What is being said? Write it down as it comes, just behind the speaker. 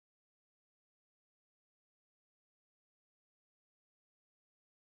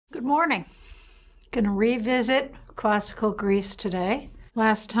Good morning. Going to revisit classical Greece today.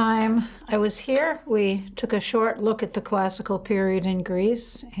 Last time I was here, we took a short look at the classical period in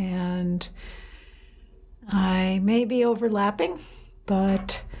Greece, and I may be overlapping,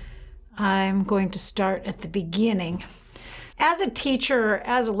 but I'm going to start at the beginning. As a teacher,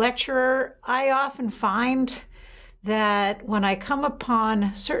 as a lecturer, I often find that when I come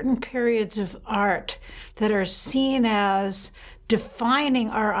upon certain periods of art that are seen as defining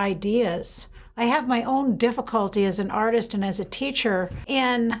our ideas, I have my own difficulty as an artist and as a teacher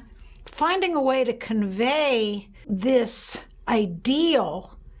in finding a way to convey this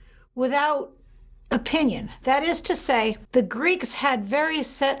ideal without opinion. That is to say, the Greeks had very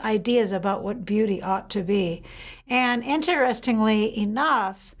set ideas about what beauty ought to be. And interestingly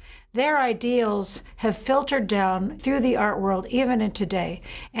enough, their ideals have filtered down through the art world even in today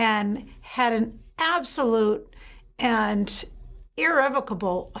and had an absolute and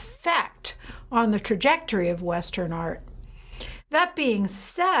irrevocable effect on the trajectory of Western art. That being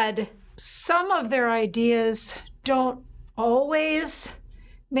said, some of their ideas don't always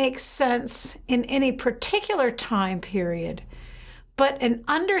make sense in any particular time period, but an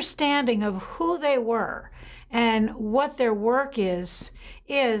understanding of who they were and what their work is,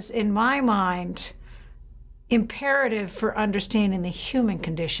 in my mind, imperative for understanding the human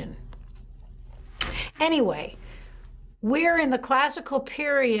condition. Anyway, we're in the classical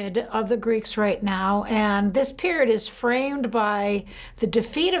period of the Greeks right now, and this period is framed by the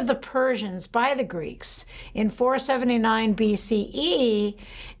defeat of the Persians by the Greeks in 479 BCE,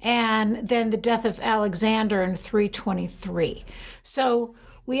 and then the death of Alexander in 323. So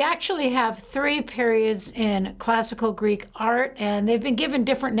we actually have three periods in classical Greek art, and they've been given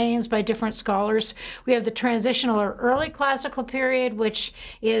different names by different scholars. We have the transitional or early classical period, which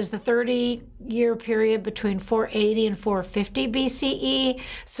is the 30-year period between 480 and 450 BCE.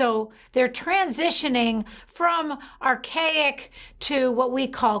 So they're transitioning from archaic to what we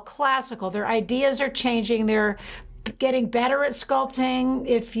call classical. Their ideas are changing. They're getting better at sculpting,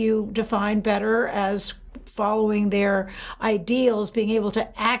 if you define better as following their ideals, being able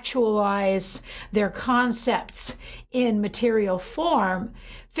to actualize their concepts in material form.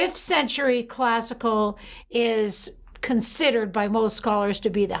 5th century classical is considered by most scholars to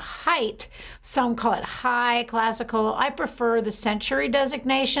be the height. Some call it high classical. I prefer the century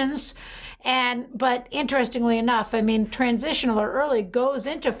designations. But interestingly enough, transitional or early goes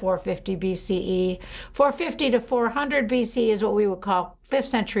into 450 BCE. 450 to 400 BC is what we would call 5th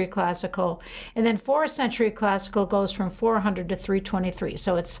century classical. And then 4th century classical goes from 400 to 323.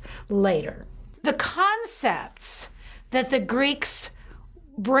 So it's later. The concepts that the Greeks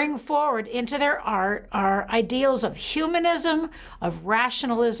bring forward into their art are ideals of humanism, of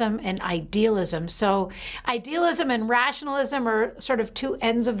rationalism, and idealism. So idealism and rationalism are sort of two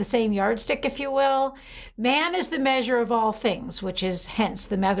ends of the same yardstick, if you will. Man is the measure of all things, which is hence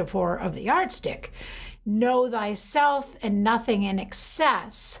the metaphor of the yardstick. Know thyself and nothing in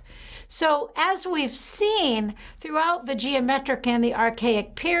excess. So as we've seen throughout the geometric and the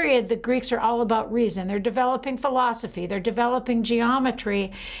archaic period, the Greeks are all about reason. They're developing philosophy, they're developing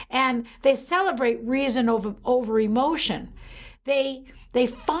geometry, and they celebrate reason over emotion. They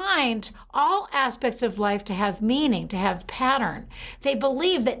find all aspects of life to have meaning, to have pattern. They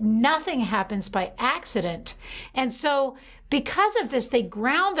believe that nothing happens by accident. And so because of this, they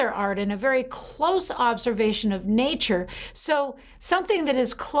ground their art in a very close observation of nature. So something that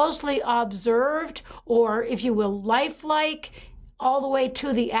is closely observed, or if you will, lifelike, all the way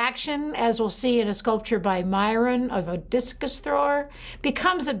to the action, as we'll see in a sculpture by Myron of a discus thrower,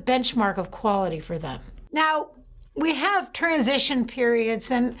 becomes a benchmark of quality for them. Now, we have transition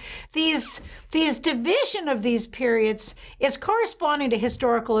periods, and these division of these periods is corresponding to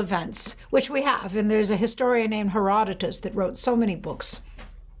historical events, which we have. And there's a historian named Herodotus that wrote so many books.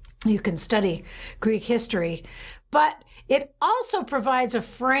 You can study Greek history. But it also provides a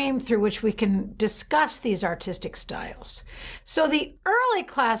frame through which we can discuss these artistic styles. So the early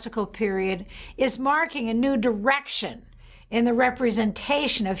classical period is marking a new direction in the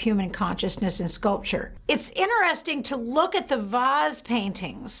representation of human consciousness in sculpture. It's interesting to look at the vase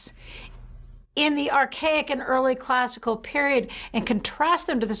paintings in the archaic and early classical period and contrast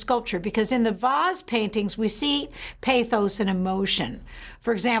them to the sculpture, because in the vase paintings we see pathos and emotion.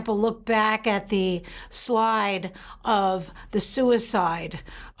 For example, look back at the slide of the suicide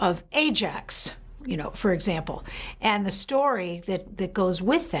of Ajax, for example, and the story that goes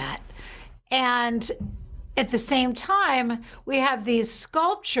with that. And at the same time, we have these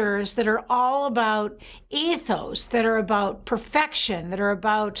sculptures that are all about ethos, that are about perfection, that are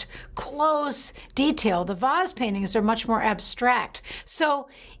about close detail. The vase paintings are much more abstract. So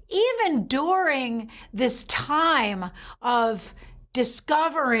even during this time of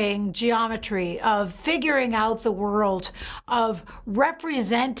discovering geometry, of figuring out the world, of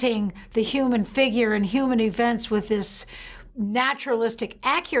representing the human figure and human events with this naturalistic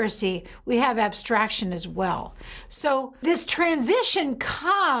accuracy, we have abstraction as well. So this transition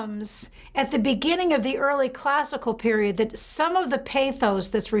comes at the beginning of the early classical period, that some of the pathos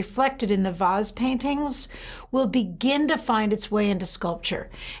that's reflected in the vase paintings will begin to find its way into sculpture.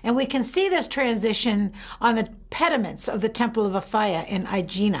 And we can see this transition on the pediments of the Temple of Aphaia in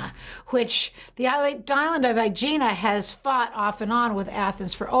Aegina, which the island of Aegina has fought off and on with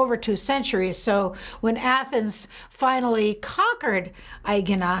Athens for over 2 centuries. So when Athens finally conquered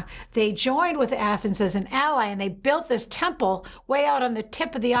Aegina, they joined with Athens as an ally, and they built this temple way out on the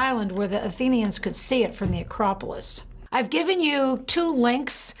tip of the island where the Athenians could see it from the Acropolis. I've given you 2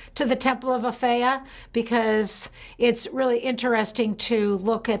 links to the Temple of Aphaia because it's really interesting to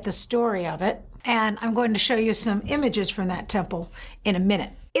look at the story of it. And I'm going to show you some images from that temple in a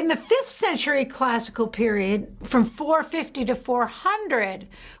minute. In the 5th century classical period, from 450 to 400,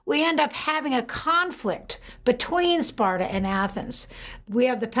 we end up having a conflict between Sparta and Athens. We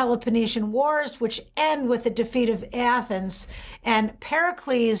have the Peloponnesian Wars, which end with the defeat of Athens, and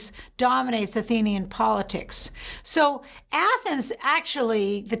Pericles dominates Athenian politics. So Athens,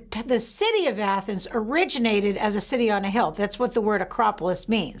 actually, the city of Athens originated as a city on a hill. That's what the word Acropolis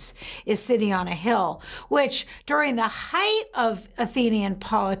means, is city on a hill, which during the height of Athenian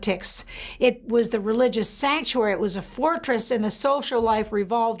politics, it was the religious sanctuary, it was a fortress, and the social life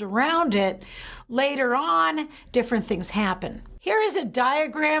revolved around it. Later on, different things happen. Here is a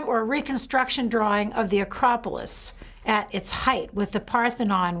diagram or a reconstruction drawing of the Acropolis at its height, with the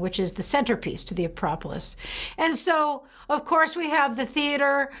Parthenon, which is the centerpiece to the Acropolis. And so, of course, we have the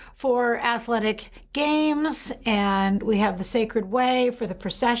theater for athletic games, and we have the Sacred Way for the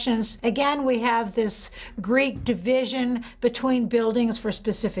processions. Again, we have this Greek division between buildings for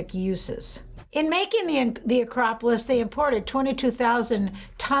specific uses. In making the Acropolis, they imported 22,000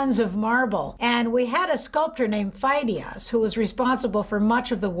 tons of marble, and we had a sculptor named Phidias who was responsible for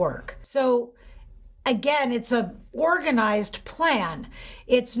much of the work. So again, it's an organized plan.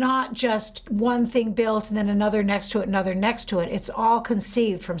 It's not just one thing built and then another next to it, another next to it. It's all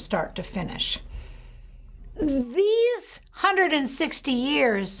conceived from start to finish. These 160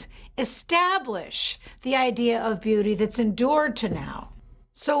 years establish the idea of beauty that's endured to now.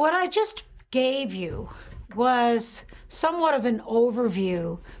 So what I just gave you was somewhat of an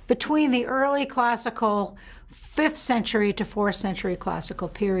overview between the early classical 5th century to 4th century classical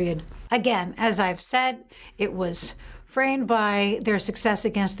period. Again, as I've said, it was framed by their success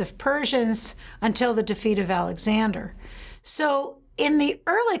against the Persians until the defeat of Alexander. So in the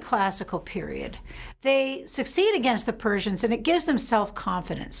early classical period, they succeed against the Persians, and it gives them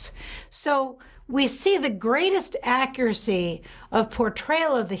self-confidence. So we see the greatest accuracy of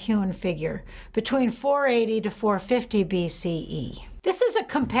portrayal of the human figure between 480 to 450 BCE. This is a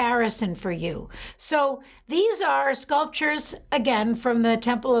comparison for you. So these are sculptures, again, from the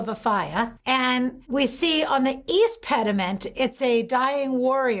Temple of Aphaia. And we see on the east pediment, it's a dying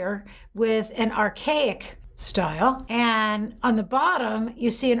warrior with an archaic style. And on the bottom, you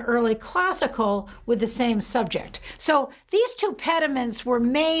see an early classical with the same subject. So these 2 pediments were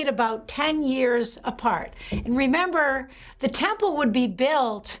made about 10 years apart. And remember, the temple would be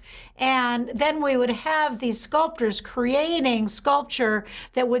built, and then we would have these sculptors creating sculpture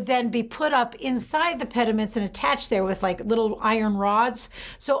that would then be put up inside the pediments and attached there with like little iron rods.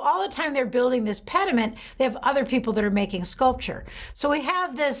 So all the time they're building this pediment, they have other people that are making sculpture. So we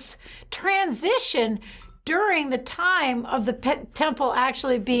have this transition during the time of the temple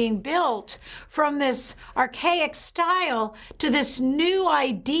actually being built, from this archaic style to this new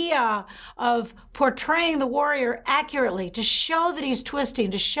idea of portraying the warrior accurately, to show that he's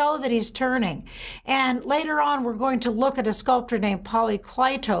twisting, to show that he's turning. And later on, we're going to look at a sculptor named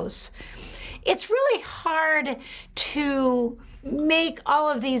Polykleitos. It's really hard to make all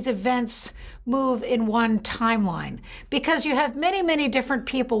of these events move in one timeline because you have many, many different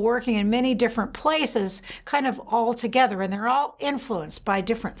people working in many different places kind of all together, and they're all influenced by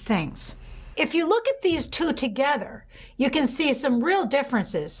different things. If you look at these 2 together, you can see some real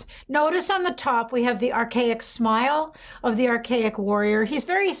differences. Notice on the top we have the archaic smile of the archaic warrior. He's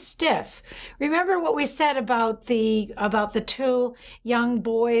very stiff. Remember what we said about the 2 young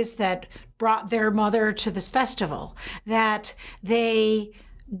boys that brought their mother to this festival, that they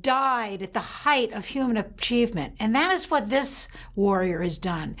died at the height of human achievement. And that is what this warrior has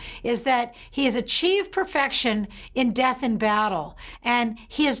done, is that he has achieved perfection in death and battle. And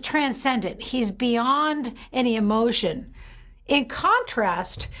he is transcendent. He's beyond any emotion. In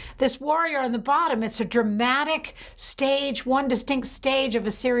contrast, this warrior on the bottom, it's a dramatic stage, one distinct stage of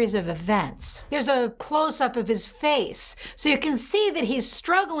a series of events. Here's a close-up of his face, so you can see that he's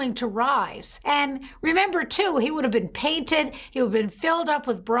struggling to rise. And remember, too, he would have been painted, he would have been filled up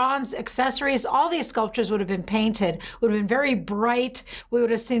with bronze accessories. All these sculptures would have been painted, would have been very bright. We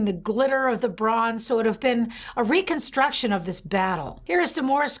would have seen the glitter of the bronze, so it would have been a reconstruction of this battle. Here's some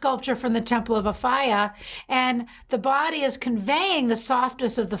more sculpture from the Temple of Apphia, and the body is conveying the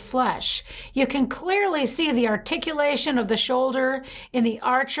softness of the flesh. You can clearly see the articulation of the shoulder in the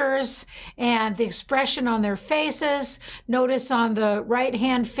archers and the expression on their faces. Notice on the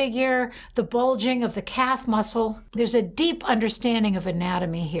right-hand figure, the bulging of the calf muscle. There's a deep understanding of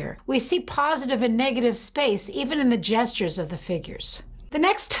anatomy here. We see positive and negative space even in the gestures of the figures. The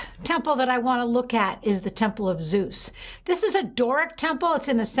next temple that I want to look at is the Temple of Zeus. This is a Doric temple. It's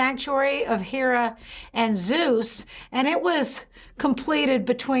in the sanctuary of Hera and Zeus, and it was completed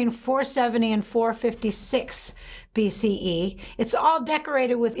between 470 and 456 BCE. It's all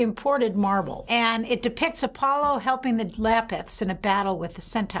decorated with imported marble, and it depicts Apollo helping the Lapiths in a battle with the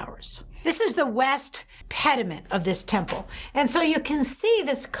centaurs. This is the west pediment of this temple. And so you can see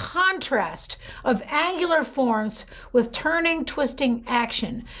this contrast of angular forms with turning, twisting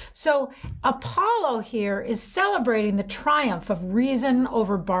action. So Apollo here is celebrating the triumph of reason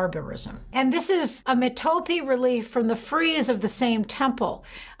over barbarism. And this is a metope relief from the frieze of the same temple.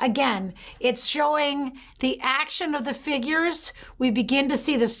 Again, it's showing the action of the figures. We begin to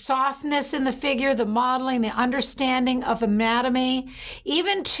see the softness in the figure, the modeling, the understanding of anatomy,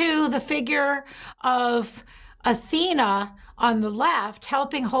 even to the figure of Athena on the left,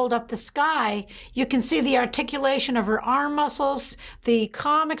 helping hold up the sky. You can see the articulation of her arm muscles, the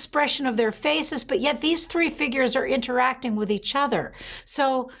calm expression of their faces, but yet these three figures are interacting with each other.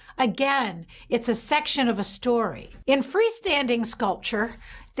 So again, it's a section of a story. In freestanding sculpture,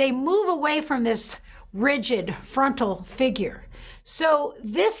 they move away from this rigid frontal figure. So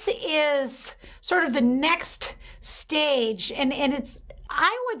this is sort of the next stage, and it's,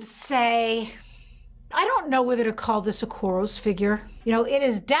 I would say, I don't know whether to call this a Kouros figure. You know, it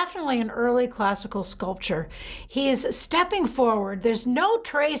is definitely an early classical sculpture. He is stepping forward. There's no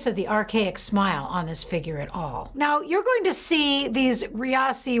trace of the archaic smile on this figure at all. Now, you're going to see these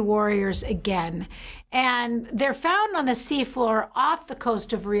Riasi warriors again, and they're found on the seafloor off the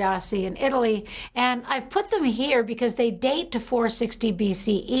coast of Riasi in Italy, and I've put them here because they date to 460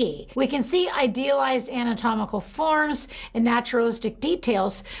 BCE. We can see idealized anatomical forms and naturalistic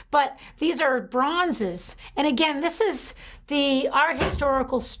details, but these are bronzes. And again, this is the art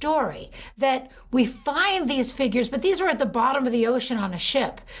historical story that we find these figures, but these were at the bottom of the ocean on a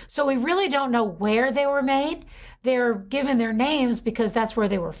ship. So we really don't know where they were made. They're given their names because that's where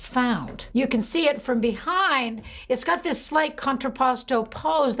they were found. You can see it from behind. It's got this slight contrapposto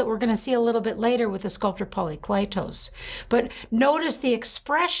pose that we're going to see a little bit later with the sculptor Polykleitos. But notice the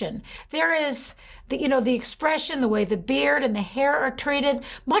expression. There is the expression, the way the beard and the hair are treated,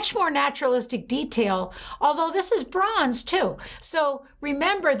 much more naturalistic detail, although this is bronze too. So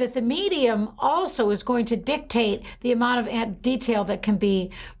remember that the medium also is going to dictate the amount of detail that can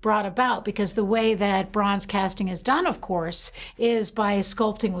be brought about, because the way that bronze casting is done, of course, is by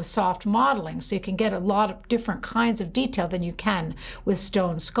sculpting with soft modeling. So you can get a lot of different kinds of detail than you can with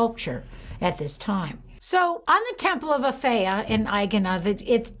stone sculpture at this time. So on the Temple of Apphia in Aegina,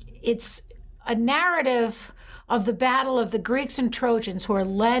 it's a narrative of the battle of the Greeks and Trojans who are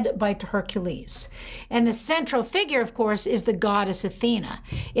led by Hercules. And the central figure, of course, is the goddess Athena.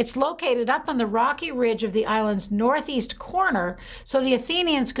 It's located up on the rocky ridge of the island's northeast corner, so the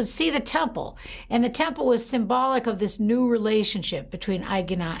Athenians could see the temple. And the temple was symbolic of this new relationship between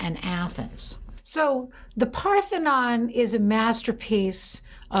Aegina and Athens. So the Parthenon is a masterpiece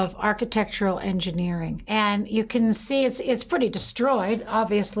of architectural engineering. And you can see it's pretty destroyed,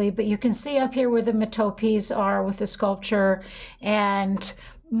 obviously, but you can see up here where the metopes are with the sculpture, and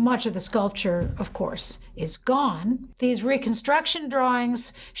much of the sculpture, of course, is gone. These reconstruction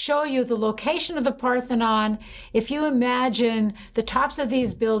drawings show you the location of the Parthenon. If you imagine the tops of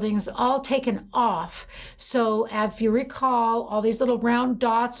these buildings all taken off, so if you recall, all these little round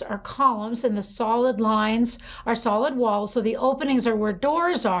dots are columns and the solid lines are solid walls, so the openings are where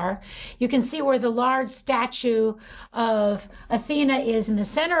doors are. You can see where the large statue of Athena is in the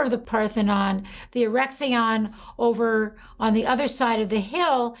center of the Parthenon, the Erechtheion over on the other side of the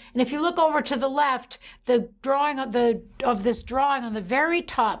hill, middle, and if you look over to the left, the drawing of this drawing on the very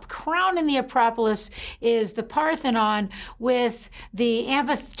top, crowning the Acropolis, is the Parthenon with the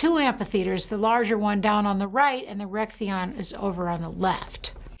two amphitheaters, the larger one down on the right, and the Rectheon is over on the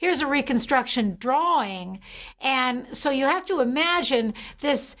left. Here's a reconstruction drawing, and so you have to imagine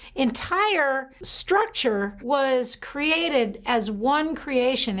this entire structure was created as one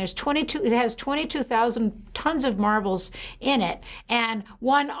creation. It has 22,000 tons of marbles in it, and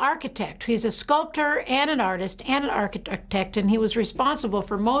one architect. He's a sculptor and an artist and an architect, and he was responsible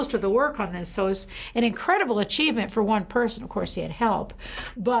for most of the work on this. So it's an incredible achievement for one person. Of course, he had help,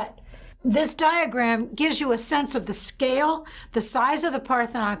 but this diagram gives you a sense of the scale, the size of the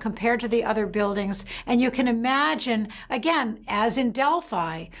Parthenon compared to the other buildings. And you can imagine, again, as in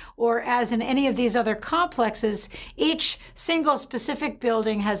Delphi or as in any of these other complexes, each single specific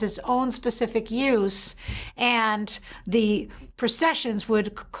building has its own specific use, and the processions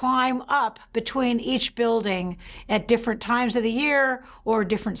would climb up between each building at different times of the year or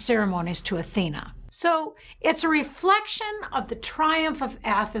different ceremonies to Athena. So it's a reflection of the triumph of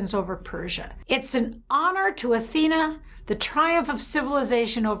Athens over Persia. It's an honor to Athena, the triumph of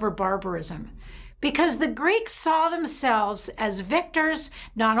civilization over barbarism, because the Greeks saw themselves as victors,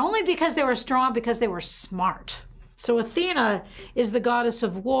 not only because they were strong, because they were smart. So Athena is the goddess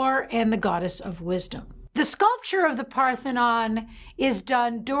of war and the goddess of wisdom. The sculpture of the Parthenon is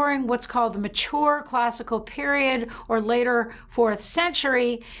done during what's called the mature classical period, or later 4th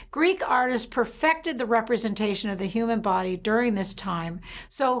century. Greek artists perfected the representation of the human body during this time.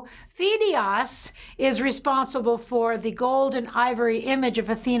 So Phidias is responsible for the gold and ivory image of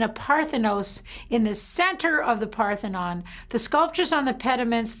Athena Parthenos in the center of the Parthenon, the sculptures on the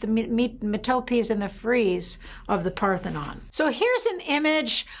pediments, the metopes, and the frieze of the Parthenon. So here's an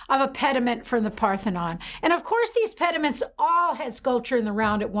image of a pediment from the Parthenon. And of course, these pediments all had sculpture in the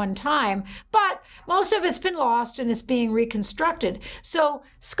round at one time, but most of it's been lost and it's being reconstructed. So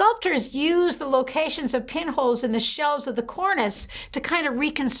sculptors use the locations of pinholes in the shelves of the cornice to kind of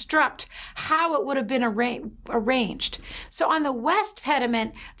reconstruct how it would have been arranged. So on the west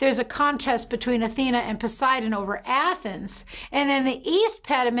pediment, there's a contrast between Athena and Poseidon over Athens, and then the east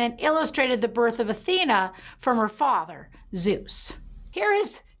pediment illustrated the birth of Athena from her father, Zeus. Here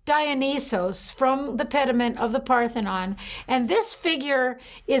is Dionysos from the pediment of the Parthenon, and this figure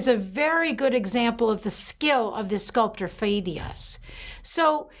is a very good example of the skill of the sculptor Phidias.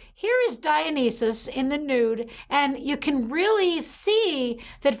 So here is Dionysus in the nude, and you can really see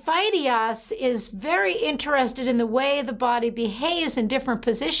that Phidias is very interested in the way the body behaves in different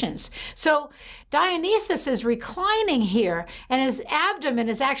positions. So Dionysus is reclining here, and his abdomen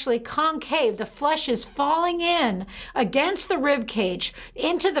is actually concave. The flesh is falling in against the rib cage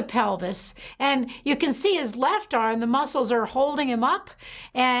into the pelvis, and you can see his left arm, the muscles are holding him up,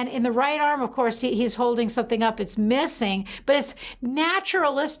 and in the right arm, of course, he's holding something up. It's missing, but it's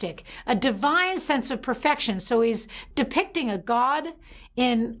naturalistic, a divine sense of perfection. So he's depicting a god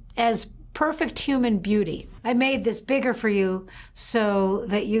as perfect human beauty. I made this bigger for you so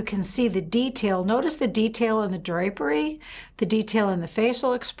that you can see the detail. Notice the detail in the drapery, the detail in the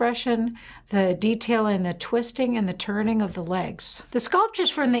facial expression, the detail in the twisting and the turning of the legs. The sculptures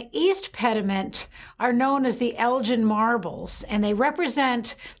from the east pediment are known as the Elgin marbles, and they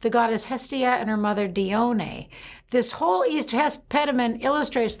represent the goddess Hestia and her mother Dione. This whole east pediment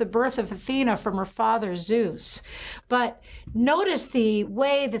illustrates the birth of Athena from her father Zeus. But notice the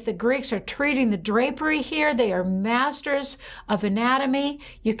way that the Greeks are treating the drapery here. They are masters of anatomy.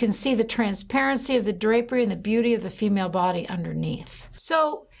 You can see the transparency of the drapery and the beauty of the female body underneath.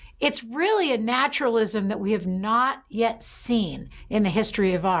 So it's really a naturalism that we have not yet seen in the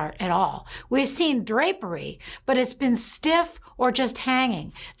history of art at all. We've seen drapery, but it's been stiff or just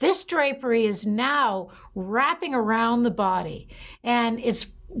hanging. This drapery is now wrapping around the body, and it's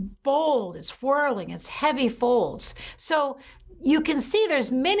bold, it's whirling, it's heavy folds. So you can see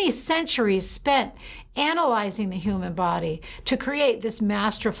there's many centuries spent analyzing the human body to create this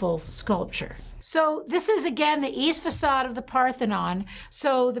masterful sculpture. So this is, again, the east facade of the Parthenon.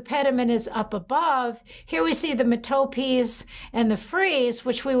 So the pediment is up above. Here we see the metopes and the frieze,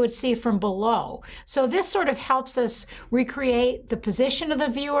 which we would see from below. So this sort of helps us recreate the position of the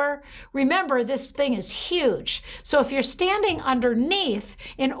viewer. Remember, this thing is huge. So if you're standing underneath,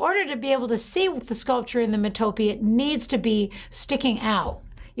 in order to be able to see the sculpture in the metope, it needs to be sticking out.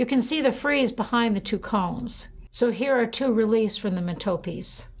 You can see the frieze behind the two columns. So here are two reliefs from the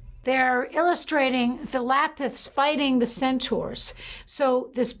metopes. They're illustrating the Lapiths fighting the centaurs. So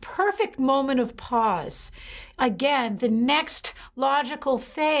this perfect moment of pause. Again, the next logical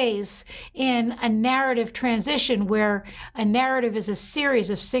phase in a narrative transition where a narrative is a series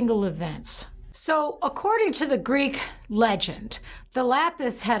of single events. So according to the Greek legend, the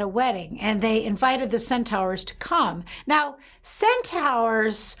Lapiths had a wedding and they invited the centaurs to come. Now,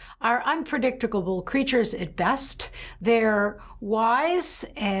 centaurs are unpredictable creatures at best. They're wise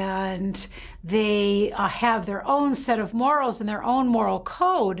and they have their own set of morals and their own moral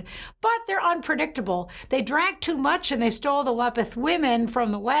code, but they're unpredictable. They drank too much and they stole the Lapith women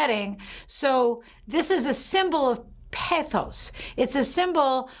from the wedding. So this is a symbol of pathos. It's a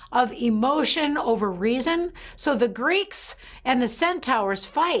symbol of emotion over reason. So the Greeks and the centaurs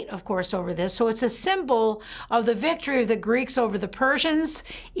fight, of course, over this. So it's a symbol of the victory of the Greeks over the Persians,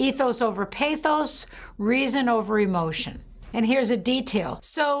 ethos over pathos, reason over emotion. And here's a detail.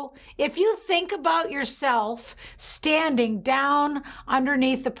 So if you think about yourself standing down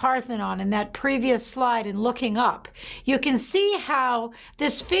underneath the Parthenon in that previous slide and looking up, you can see how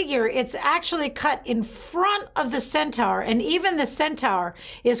this figure, it's actually cut in front of the centaur, and even the centaur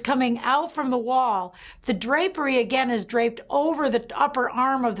is coming out from the wall. The drapery, again, is draped over the upper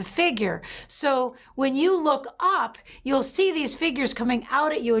arm of the figure. So when you look up, you'll see these figures coming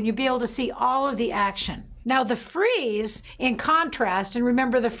out at you, and you'll be able to see all of the action. Now the frieze, in contrast, and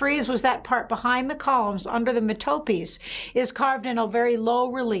remember the frieze was that part behind the columns under the metopes, is carved in a very low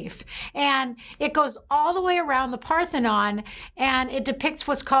relief. And it goes all the way around the Parthenon, and it depicts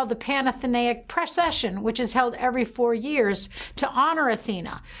what's called the Panathenaic procession, which is held every 4 years to honor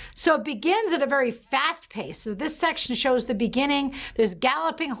Athena. So it begins at a very fast pace. So this section shows the beginning. There's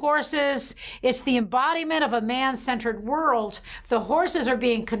galloping horses. It's the embodiment of a man-centered world. The horses are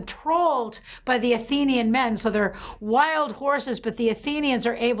being controlled by the Athenian men, so they're wild horses, but the Athenians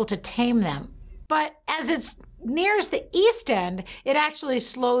are able to tame them. But as it nears the east end, it actually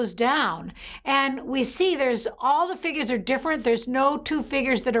slows down, and we see there's all the figures are different. There's no two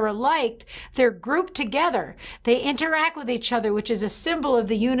figures that are alike. They're grouped together. They interact with each other, which is a symbol of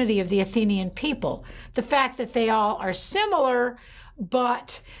the unity of the Athenian people. The fact that they all are similar,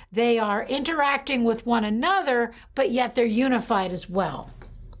 but they are interacting with one another, but yet they're unified as well.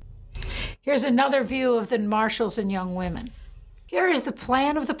 Here's another view of the marshals and young women. Here is the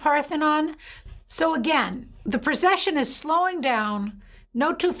plan of the Parthenon. So again, the procession is slowing down.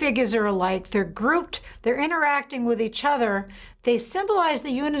 No two figures are alike. They're grouped. They're interacting with each other. They symbolize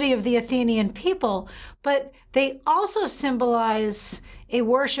the unity of the Athenian people, but they also symbolize a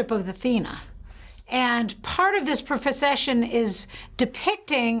worship of Athena. And part of this procession is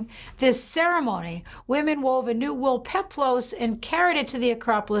depicting this ceremony. Women wove a new wool peplos and carried it to the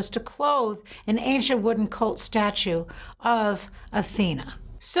Acropolis to clothe an ancient wooden cult statue of Athena.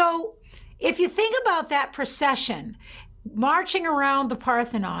 So if you think about that procession marching around the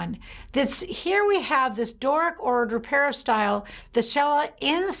Parthenon, here we have this Doric order peristyle, the cella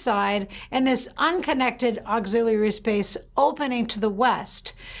inside, and this unconnected auxiliary space opening to the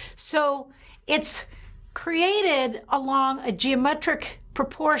west. So it's created along a geometric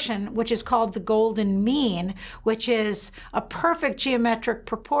proportion, which is called the golden mean, which is a perfect geometric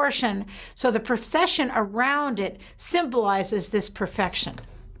proportion. So the procession around it symbolizes this perfection.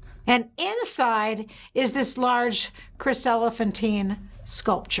 And inside is this large chryselephantine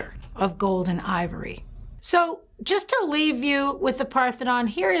sculpture of gold and ivory. So just to leave you with the Parthenon,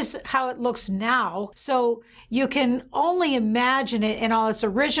 here is how it looks now. So you can only imagine it in all its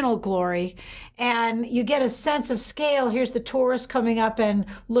original glory, and you get a sense of scale. Here's the tourists coming up and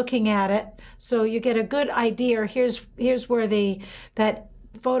looking at it. So you get a good idea. Here's where that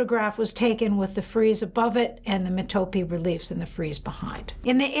photograph was taken with the frieze above it and the metope reliefs in the frieze behind.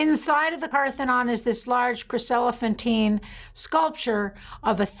 In the inside of the Parthenon is this large chryselephantine sculpture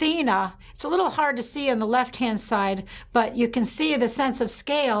of Athena. It's a little hard to see on the left-hand side, but you can see the sense of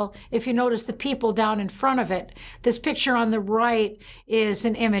scale if you notice the people down in front of it. This picture on the right is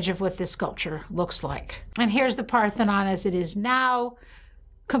an image of what this sculpture looks like. And here's the Parthenon as it is now,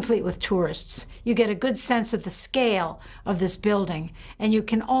 complete with tourists. You get a good sense of the scale of this building, and you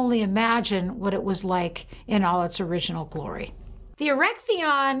can only imagine what it was like in all its original glory. The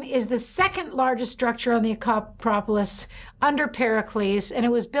Erechtheion is the second largest structure on the Acropolis under Pericles, and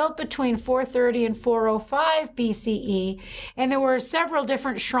it was built between 430 and 405 BCE, and there were several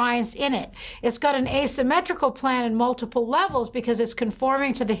different shrines in it. It's got an asymmetrical plan in multiple levels because it's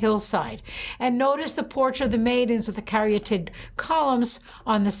conforming to the hillside. And notice the Porch of the Maidens with the caryatid columns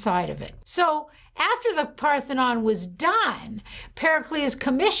on the side of it. So After the Parthenon was done, Pericles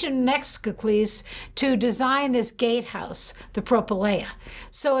commissioned Nexocles to design this gatehouse, the Propylaea.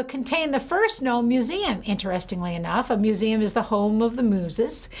 So it contained the first known museum, interestingly enough. A museum is the home of the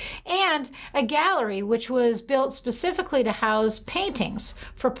muses, and a gallery which was built specifically to house paintings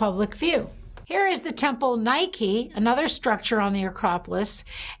for public view. Here is the temple Nike, another structure on the Acropolis,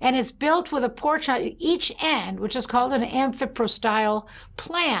 and it's built with a porch on each end, which is called an amphiprostyle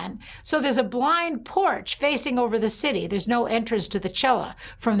plan. So there's a blind porch facing over the city. There's no entrance to the cella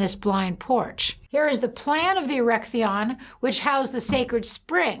from this blind porch. Here is the plan of the Erechtheion, which housed the sacred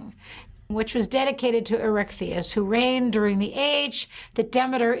spring, which was dedicated to Erechtheus, who reigned during the age that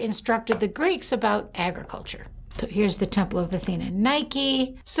Demeter instructed the Greeks about agriculture. So here's the Temple of Athena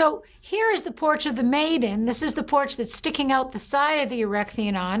Nike. So here is the Porch of the Maiden. This is the porch that's sticking out the side of the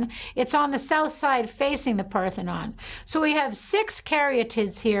Erechtheion. It's on the south side facing the Parthenon. So we have 6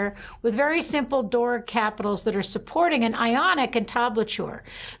 caryatids here with very simple Doric capitals that are supporting an Ionic entablature.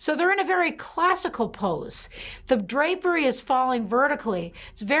 So they're in a very classical pose. The drapery is falling vertically.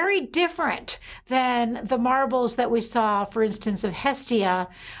 It's very different than the marbles that we saw, for instance, of Hestia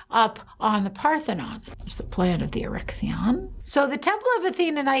up on the Parthenon. There's the plan of the Erechtheion. So the Temple of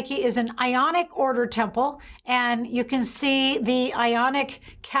Athena Nike is an Ionic order temple, and you can see the Ionic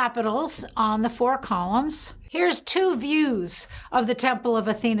capitals on the 4 columns. Here's 2 views of the Temple of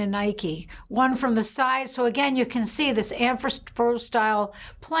Athena Nike, one from the side. So again, you can see this amphiprostyle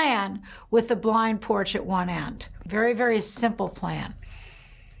plan with the blind porch at one end. Very, very simple plan.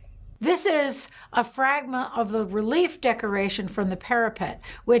 This is a fragment of the relief decoration from the parapet,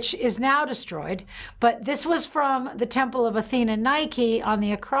 which is now destroyed, but this was from the Temple of Athena Nike on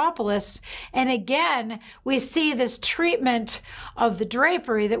the Acropolis. And again, we see this treatment of the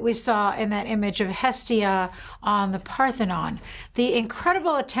drapery that we saw in that image of Hestia on the Parthenon. The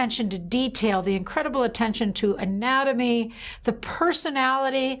incredible attention to detail, the incredible attention to anatomy, the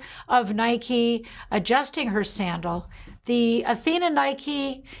personality of Nike adjusting her sandal. The Athena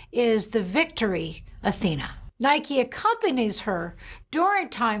Nike is the victory Athena. Nike accompanies her during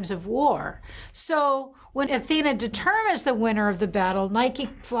times of war. So when Athena determines the winner of the battle, Nike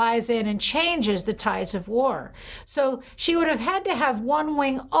flies in and changes the tides of war. So she would have had to have one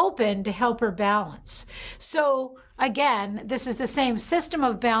wing open to help her balance. So again, this is the same system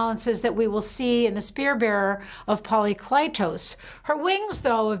of balances that we will see in the spear bearer of Polykleitos. Her wings,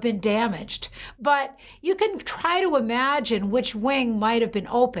 though, have been damaged, but you can try to imagine which wing might have been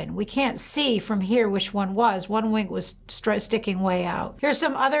open. We can't see from here which one was. One wing was sticking way out. Here's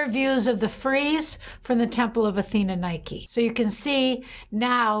some other views of the frieze from the Temple of Athena Nike. So you can see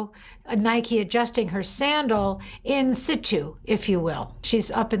now Nike adjusting her sandal in situ, if you will. She's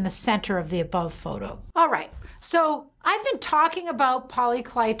up in the center of the above photo. All right. So I've been talking about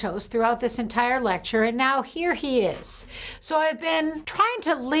Polykleitos throughout this entire lecture, and now here he is. So I've been trying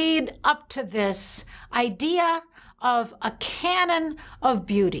to lead up to this idea of a canon of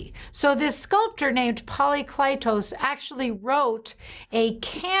beauty. So this sculptor named Polykleitos actually wrote a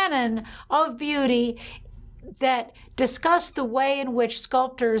canon of beauty that discussed the way in which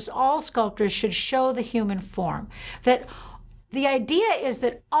all sculptors should show the human form. That the idea is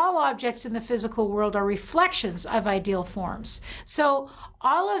that all objects in the physical world are reflections of ideal forms. So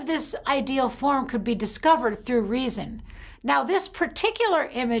all of this ideal form could be discovered through reason. Now, this particular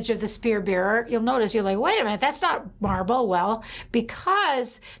image of the spear bearer, you'll notice, you're like, wait a minute, that's not marble. Well,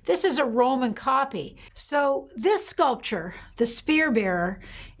 because this is a Roman copy. So this sculpture, the spear bearer,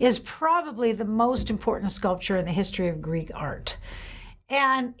 is probably the most important sculpture in the history of Greek art.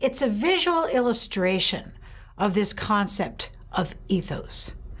 And it's a visual illustration of this concept of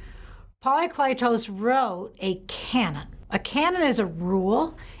ethos. Polykleitos wrote a canon. A canon is a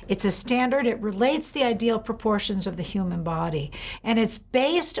rule, it's a standard, it relates the ideal proportions of the human body, and it's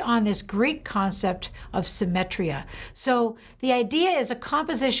based on this Greek concept of symmetria. So the idea is a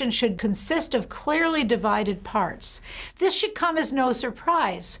composition should consist of clearly divided parts. This should come as no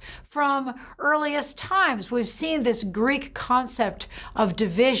surprise. From earliest times, we've seen this Greek concept of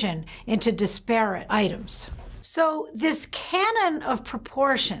division into disparate items. So this canon of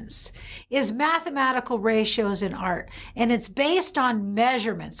proportions is mathematical ratios in art, and it's based on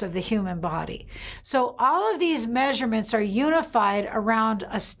measurements of the human body. So all of these measurements are unified around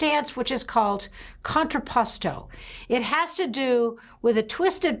a stance which is called contrapposto. It has to do with a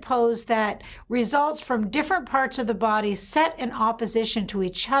twisted pose that results from different parts of the body set in opposition to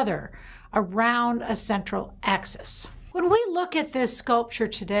each other around a central axis. When we look at this sculpture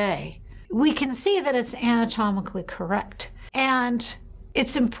today, we can see that it's anatomically correct. And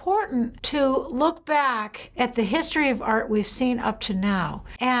it's important to look back at the history of art we've seen up to now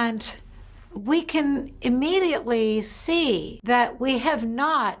and we can immediately see that we have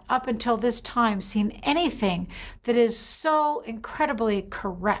not, up until this time, seen anything that is so incredibly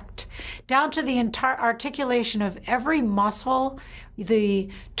correct, down to the entire articulation of every muscle, the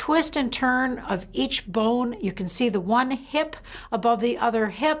twist and turn of each bone. You can see the one hip above the other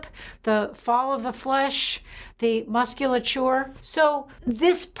hip, the fall of the flesh, the musculature. So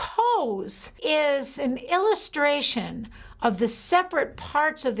this pose is an illustration of the separate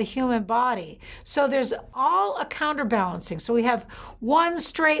parts of the human body. So there's all a counterbalancing. So we have one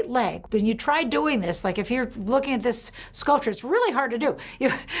straight leg. When you try doing this, like if you're looking at this sculpture, it's really hard to do.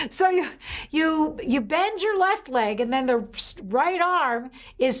 You bend your left leg, and then the right arm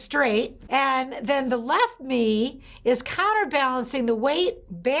is straight, and then the left knee is counterbalancing the weight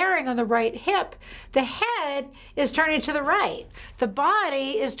bearing on the right hip. The head is turning to the right. The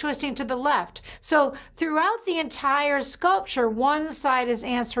body is twisting to the left. So throughout the entire sculpture, one side is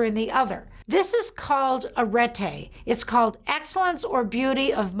answering the other. This is called ARTH. It's called excellence or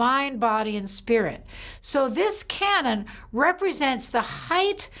beauty of mind, body, and spirit. So this canon represents the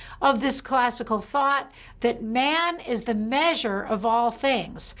height of this classical thought that man is the measure of all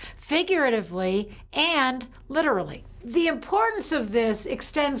things, figuratively and literally. The importance of this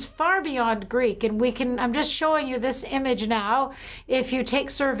extends far beyond Greek, and I'm just showing you this image now. If you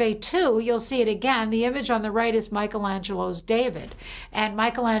take survey 2, you'll see it again. The image on the right is Michelangelo's David. And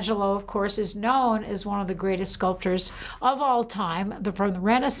Michelangelo, of course, is known as one of the greatest sculptors of all time from the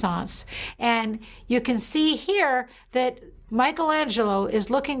Renaissance. And you can see here that Michelangelo is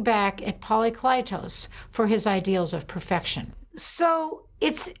looking back at Polykleitos for his ideals of perfection. So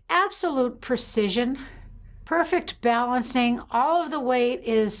it's absolute precision, perfect balancing. All of the weight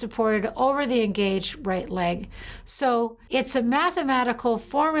is supported over the engaged right leg. So it's a mathematical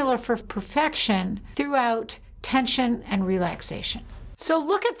formula for perfection throughout tension and relaxation. So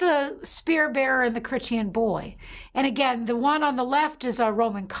look at the spear bearer and the Critian boy. And again, the one on the left is a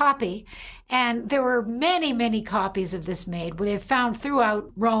Roman copy. And there were many, many copies of this made. They've found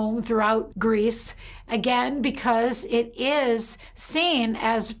throughout Rome, throughout Greece, again, because it is seen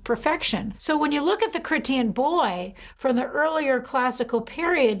as perfection. So when you look at the Critian boy from the earlier classical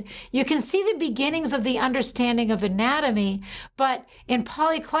period, you can see the beginnings of the understanding of anatomy. But in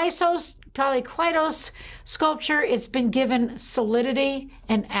Polykleitos sculpture, it's been given solidity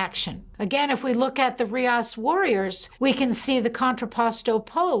and action. Again, if we look at the Rias warriors, we can see the contrapposto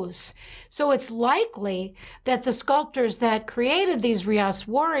pose. So it's likely that the sculptors that created these Rias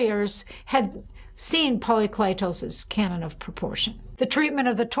warriors had seen Polykleitos' canon of proportion. The treatment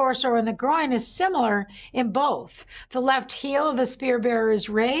of the torso and the groin is similar in both. The left heel of the spear bearer is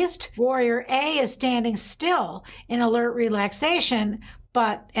raised. Warrior A is standing still in alert relaxation,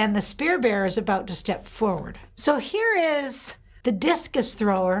 and the spear bearer is about to step forward. So here is the discus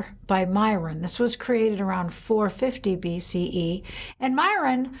thrower by Myron. This was created around 450 BCE, and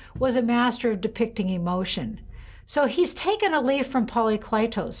Myron was a master of depicting emotion. So he's taken a leaf from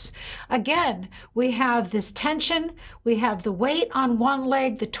Polykleitos. Again, we have this tension, we have the weight on one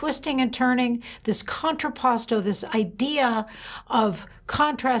leg, the twisting and turning, this contrapposto, this idea of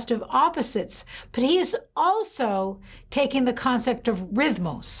contrast of opposites, but he's also taking the concept of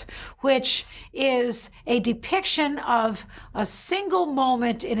rhythmos, which is a depiction of a single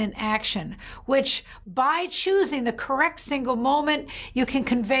moment in an action, which by choosing the correct single moment, you can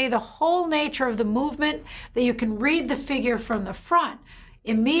convey the whole nature of the movement, that you can read the figure from the front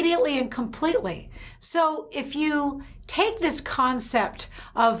immediately and completely. So if you take this concept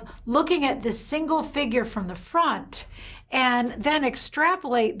of looking at this single figure from the front and then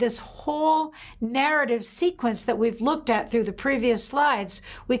extrapolate this whole narrative sequence that we've looked at through the previous slides,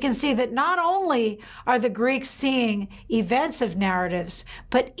 we can see that not only are the Greeks seeing events of narratives,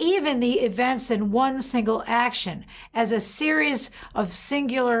 but even the events in one single action as a series of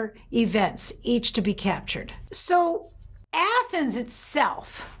singular events, each to be captured. So Athens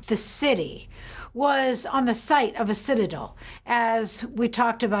itself, the city, was on the site of a citadel, as we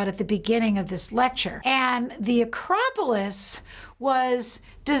talked about at the beginning of this lecture. And the Acropolis was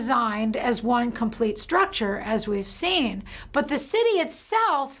designed as one complete structure, as we've seen, but the city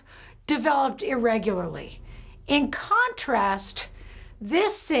itself developed irregularly. In contrast,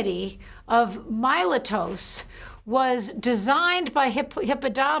 this city of Miletos was designed by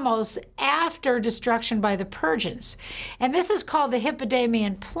Hippodamos after destruction by the Persians. And this is called the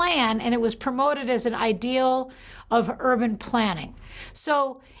Hippodamian Plan, and it was promoted as an ideal of urban planning.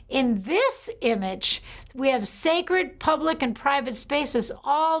 So in this image, we have sacred public and private spaces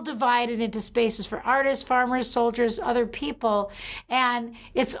all divided into spaces for artists, farmers, soldiers, other people, and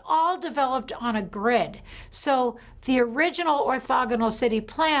it's all developed on a grid. So the original orthogonal city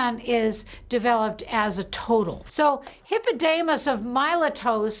plan is developed as a total. So Hippodamus of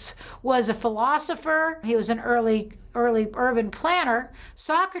Miletos was a philosopher. He was an early urban planner.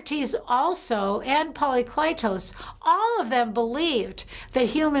 Socrates also, and Polykleitos, all of them believed that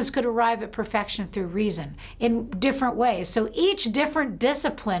humans could arrive at perfection through reason in different ways. So each different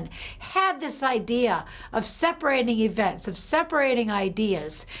discipline had this idea of separating events, of separating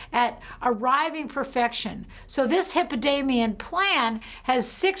ideas, at arriving perfection. So this Hippodamian plan has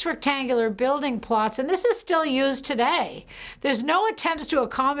 6 rectangular building plots, and this is still used today. There's no attempts to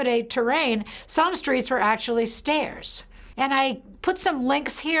accommodate terrain. Some streets were actually stairs. And I put some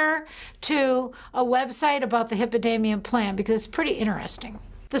links here to a website about the Hippodamian plan because it's pretty interesting.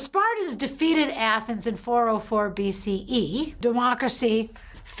 The Spartans defeated Athens in 404 BCE. Democracy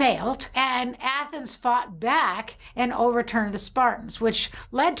failed, and Athens fought back and overturned the Spartans, which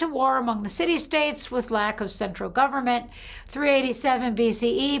led to war among the city-states with lack of central government. 387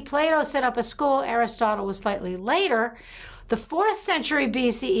 BCE, Plato set up a school. Aristotle was slightly later. The 4th century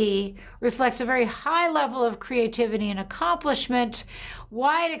BCE reflects a very high level of creativity and accomplishment,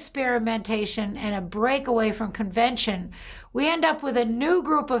 wide experimentation, and a break away from convention. We end up with a new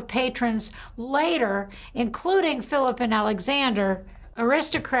group of patrons later, including Philip and Alexander,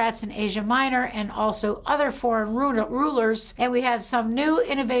 aristocrats in Asia Minor, and also other foreign rulers. And we have some new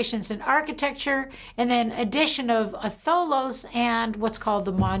innovations in architecture, and then addition of a tholos and what's called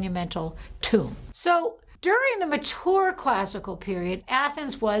the monumental tomb. So during the mature classical period,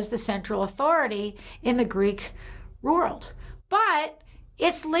 Athens was the central authority in the Greek world, but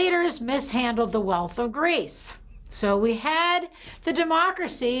its leaders mishandled the wealth of Greece. So we had the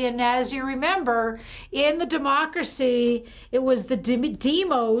democracy, and as you remember, in the democracy, it was the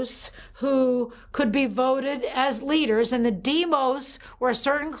demos who could be voted as leaders, and the demos were a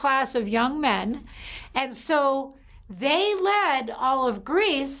certain class of young men, and so they led all of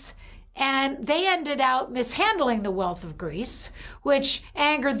Greece, and they ended up mishandling the wealth of Greece, which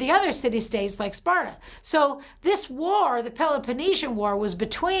angered the other city-states like Sparta. So this war, the Peloponnesian War, was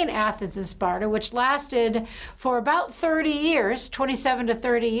between Athens and Sparta, which lasted for about 30 years, 27 to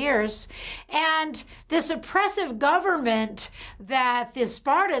 30 years. And this oppressive government that the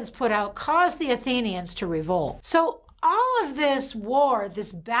Spartans put out caused the Athenians to revolt. So all of this war,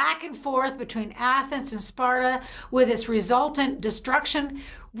 this back and forth between Athens and Sparta with its resultant destruction,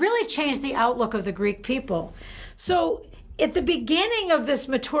 really changed the outlook of the Greek people. So at the beginning of this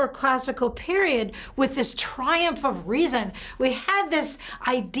mature classical period, with this triumph of reason, we had this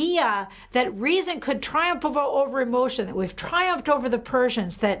idea that reason could triumph over emotion, that we've triumphed over the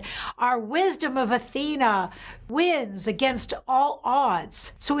Persians, that our wisdom of Athena wins against all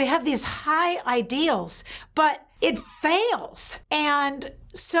odds. So we have these high ideals, but it fails. And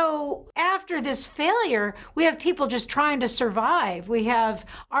so after this failure, we have people just trying to survive. We have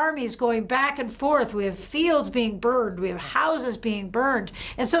armies going back and forth. We have fields being burned. We have houses being burned.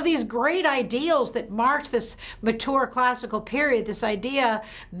 And so these great ideals that marked this mature classical period, this idea,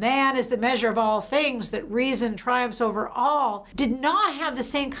 man is the measure of all things, that reason triumphs over all, did not have the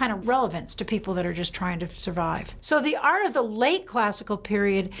same kind of relevance to people that are just trying to survive. So the art of the late classical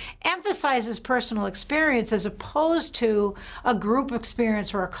period emphasizes personal experience as opposed to a group experience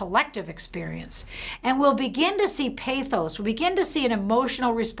or a collective experience. And we'll begin to see pathos, we'll begin to see an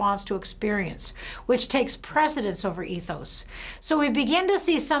emotional response to experience, which takes precedence over ethos. So we begin to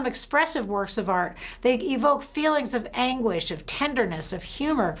see some expressive works of art. They evoke feelings of anguish, of tenderness, of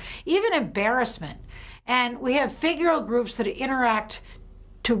humor, even embarrassment. And we have figural groups that interact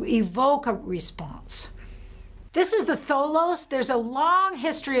to evoke a response. This is the tholos. There's a long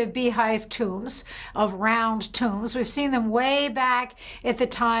history of beehive tombs, of round tombs. We've seen them way back at the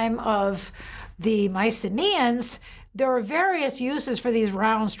time of the Mycenaeans. There are various uses for these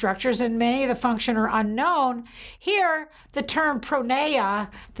round structures, and many of the function are unknown. Here, the term proneia,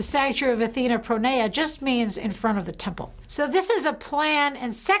 the sanctuary of Athena proneia, just means in front of the temple. So this is a plan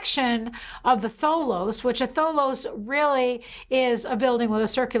and section of the tholos, which a tholos really is a building with a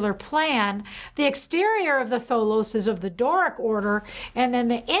circular plan. The exterior of the tholos is of the Doric order, and then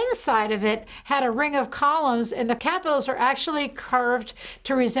the inside of it had a ring of columns, and the capitals are actually carved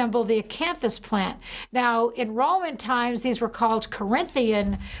to resemble the acanthus plant. Now, in Roman times these were called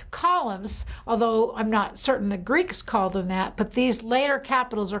Corinthian columns, although I'm not certain the Greeks called them that, but these later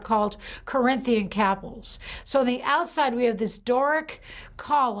capitals are called Corinthian capitals. So on the outside we have this Doric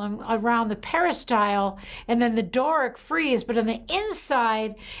column around the peristyle, and then the Doric frieze, but on the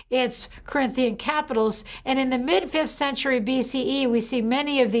inside it's Corinthian capitals. And in the mid-5th century BCE, we see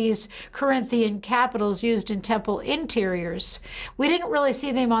many of these Corinthian capitals used in temple interiors. We didn't really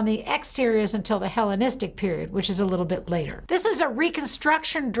see them on the exteriors until the Hellenistic period, which is a little bit later. This is a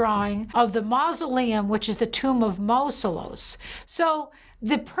reconstruction drawing of the mausoleum, which is the tomb of Mausoleus. So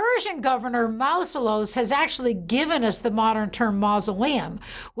the Persian governor Mausoleus has actually given us the modern term mausoleum,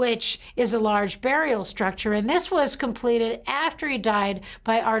 which is a large burial structure, and this was completed after he died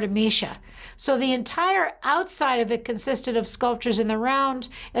by Artemisia. So the entire outside of it consisted of sculptures in the round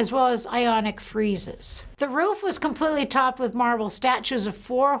as well as Ionic friezes. The roof was completely topped with marble statues of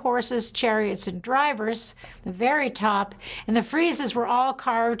 4 horses, chariots, and drivers, the very top, and the friezes were all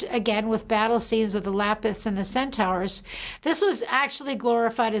carved again with battle scenes of the Lapiths and the centaurs. This was actually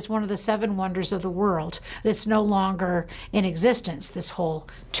glorified as one of the 7 wonders of the world. It's no longer in existence, this whole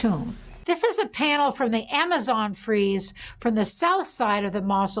tomb. This is a panel from the Amazon frieze from the south side of the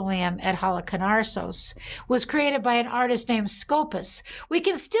mausoleum at Halicarnassos. It was created by an artist named Scopas. We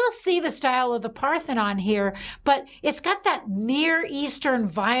can still see the style of the Parthenon here, but it's got that Near Eastern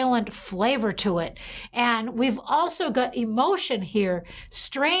violent flavor to it. And we've also got emotion here,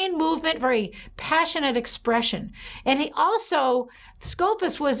 strained movement, very passionate expression. And he also,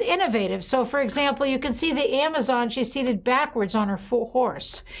 Scopas was innovative. So for example, you can see the Amazon, she's seated backwards on her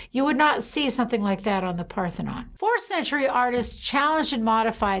horse. You would not see something like that on the Parthenon. 4th century artists challenged and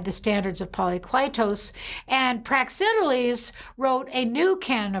modified the standards of Polykleitos, and Praxiteles wrote a new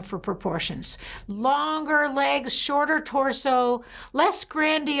canon for proportions. Longer legs, shorter torso, less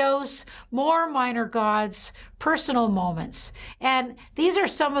grandiose, more minor gods, personal moments. And these are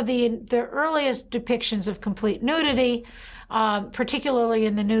some of the earliest depictions of complete nudity, particularly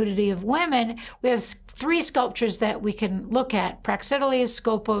in the nudity of women. We have 3 sculptures that we can look at: Praxiteles,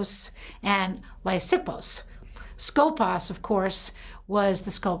 Scopas, and Lysippos. Scopas, of course, was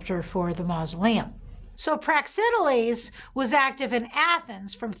the sculptor for the mausoleum. So Praxiteles was active in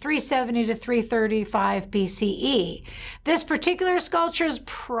Athens from 370 to 335 BCE. This particular sculpture is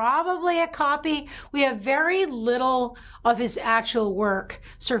probably a copy. We have very little of his actual work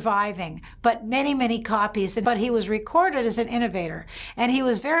surviving, but many, many copies. But he was recorded as an innovator, and he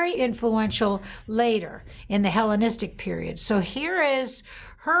was very influential later in the Hellenistic period. So here is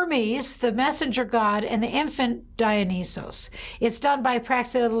Hermes, the messenger god, and the infant Dionysos. It's done by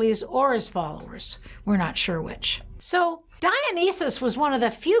Praxiteles or his followers. We're not sure which. So Dionysus was one of the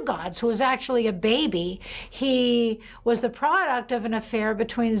few gods who was actually a baby. He was the product of an affair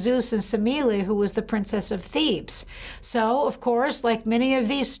between Zeus and Semele, who was the princess of Thebes. So, of course, like many of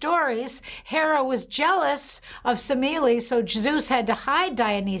these stories, Hera was jealous of Semele, so Zeus had to hide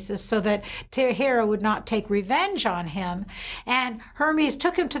Dionysus so that Hera would not take revenge on him. And Hermes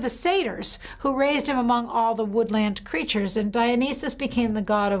took him to the satyrs, who raised him among all the woodland creatures, and Dionysus became the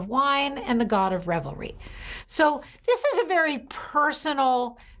god of wine and the god of revelry. So this is a very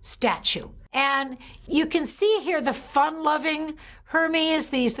personal statue. And you can see here the fun-loving Hermes.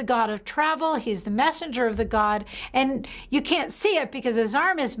 He's the god of travel. He's the messenger of the god. And you can't see it because his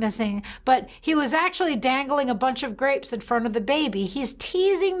arm is missing, but he was actually dangling a bunch of grapes in front of the baby. He's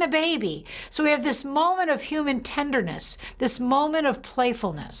teasing the baby. So we have this moment of human tenderness, this moment of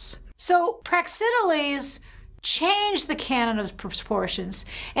playfulness. So Praxiteles changed the canon of proportions.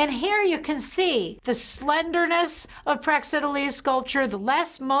 And here you can see the slenderness of Praxiteles' sculpture, the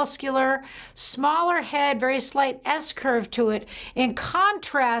less muscular, smaller head, very slight S-curve to it, in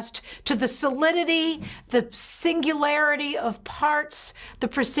contrast to the solidity, the singularity of parts, the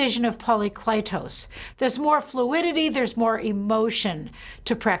precision of Polykleitos. There's more fluidity, there's more emotion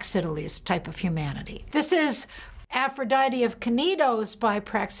to Praxiteles' type of humanity. This is Aphrodite of Cnidos by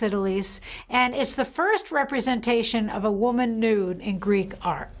Praxiteles, and it's the first representation of a woman nude in Greek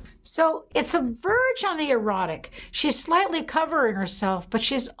art. So it's a verge on the erotic. She's slightly covering herself, but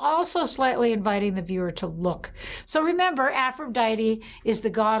she's also slightly inviting the viewer to look. So remember, Aphrodite is the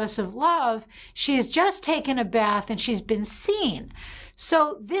goddess of love. She's just taken a bath and she's been seen.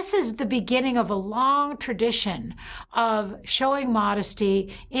 So this is the beginning of a long tradition of showing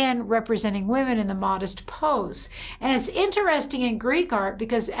modesty in representing women in the modest pose. And it's interesting in Greek art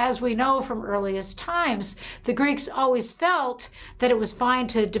because, as we know from earliest times, the Greeks always felt that it was fine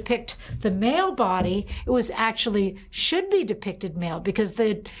to depict the male body. It was actually should be depicted male because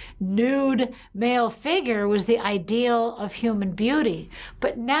the nude male figure was the ideal of human beauty.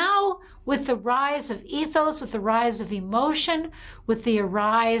 But now with the rise of ethos, with the rise of emotion, with the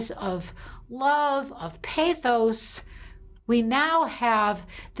rise of love, of pathos, we now have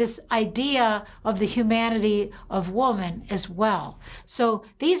this idea of the humanity of woman as well. So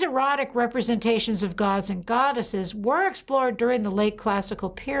these erotic representations of gods and goddesses were explored during the late classical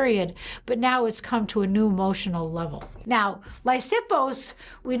period, but now it's come to a new emotional level. Now, Lysippos,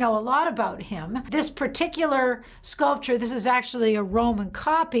 we know a lot about him. This particular sculpture, this is actually a Roman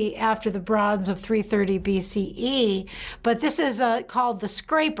copy after the bronze of 330 BCE, but this is called the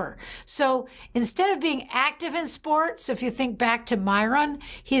scraper. So instead of being active in sports, if you think back to Myron,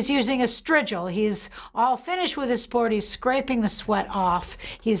 he's using a strigil. He's all finished with his sport. He's scraping the sweat off.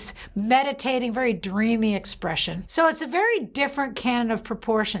 He's meditating, very dreamy expression. So it's a very different canon of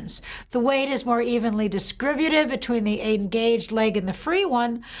proportions. The weight is more evenly distributed between the engaged leg and the free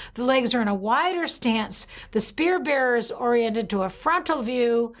one. The legs are in a wider stance. The spear bearer is oriented to a frontal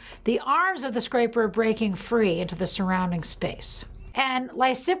view. The arms of the scraper are breaking free into the surrounding space. And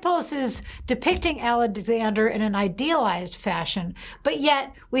Lysippos is depicting Alexander in an idealized fashion, but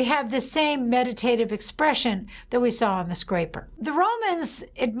yet we have the same meditative expression that we saw on the scraper. The Romans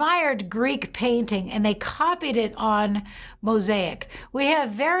admired Greek painting and they copied it on mosaic. We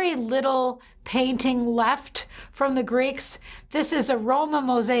have very little painting left from the Greeks. This is a Roman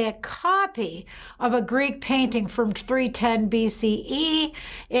mosaic copy of a Greek painting from 310 BCE.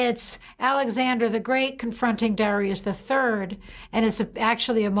 It's Alexander the Great confronting Darius III, and it's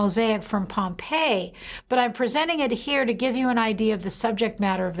actually a mosaic from Pompeii, but I'm presenting it here to give you an idea of the subject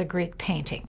matter of the Greek painting.